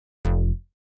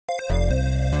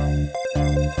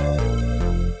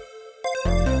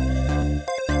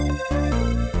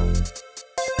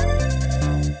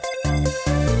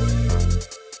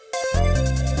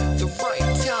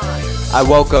I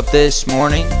woke up this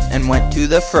morning and went to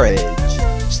the fridge,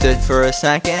 stood for a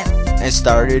second and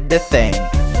started to think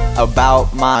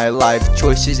about my life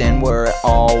choices and where it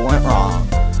all went wrong.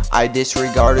 I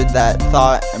disregarded that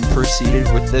thought and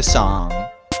proceeded with the song.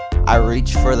 I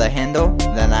reach for the handle,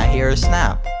 then I hear a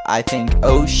snap. I think,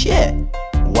 oh shit,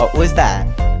 what was that?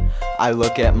 I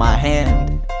look at my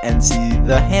hand and see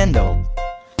the handle.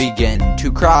 Begin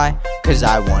to cry, cause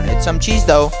I wanted some cheese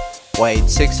though. Weighed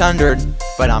 600,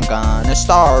 but I'm gonna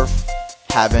starve.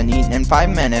 Haven't eaten in 5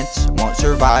 minutes, won't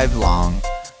survive long.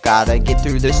 Gotta get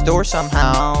through this door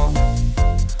somehow.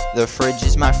 The fridge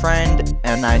is my friend,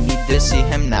 and I need to see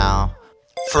him now.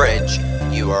 Fridge,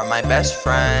 you are my best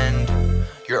friend.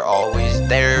 You're always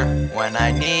there when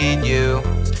I need you.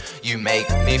 You make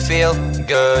me feel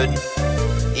good,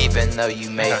 even though you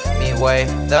make me weigh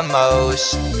the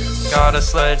most. Got a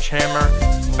sledgehammer,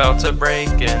 about to break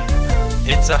in.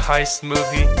 It's a heist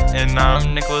movie, and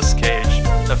I'm Nicolas Cage.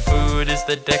 The food is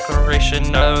the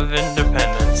Declaration of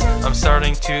Independence. I'm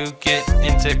starting to get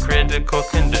into critical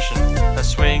condition. I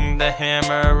swing the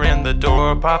hammer and the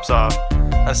door pops off.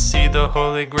 I see the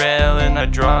Holy Grail and I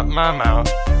drop my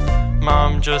mouth.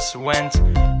 Mom just went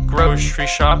grocery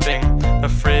shopping. The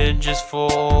fridge is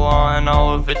full on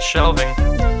all of its shelving.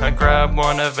 I grab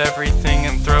one of everything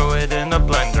and throw it in a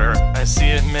blender. I see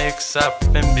it mix up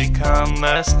and become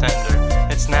less tender.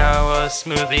 It's now a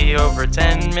smoothie over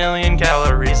 10 million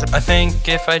calories. I think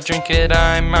if I drink it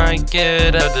I might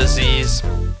get a disease.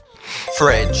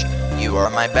 Fridge, you are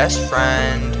my best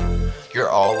friend. You're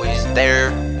always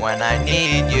there when I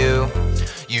need you.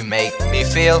 You make me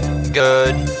feel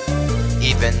good,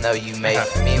 even though you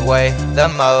make me weigh the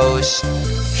most.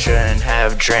 Shouldn't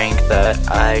have drank that,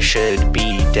 I should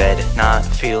be dead. Not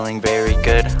feeling very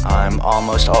good, I'm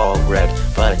almost all red.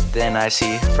 But then I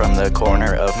see from the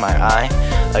corner of my eye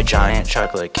a giant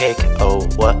chocolate cake, oh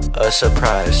what a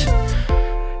surprise.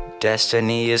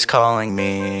 Destiny is calling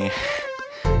me.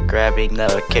 Grabbing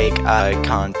the cake I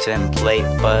contemplate,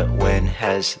 but when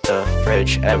has the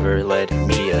fridge ever led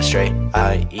me astray?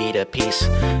 I eat a piece,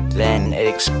 then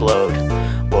explode.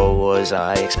 What was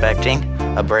I expecting?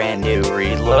 A brand new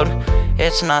reload?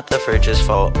 It's not the fridge's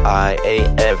fault, I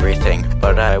ate everything,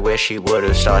 but I wish he would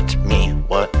have stopped me,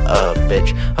 what a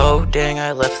bitch. Oh dang,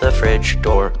 I left the fridge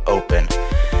door open.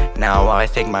 Now I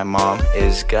think my mom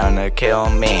is gonna kill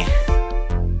me.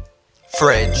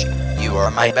 Fridge, you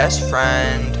are my best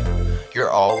friend.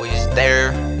 You're always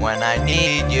there when I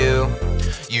need you.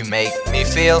 You make me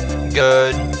feel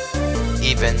good,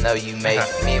 even though you make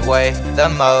me weigh the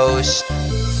most.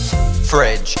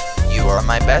 Fridge, you are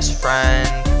my best friend.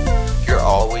 You're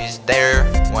always there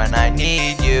when I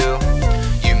need you.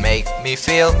 You make me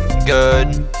feel good,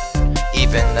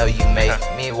 even though you make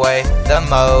me weigh the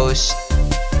most.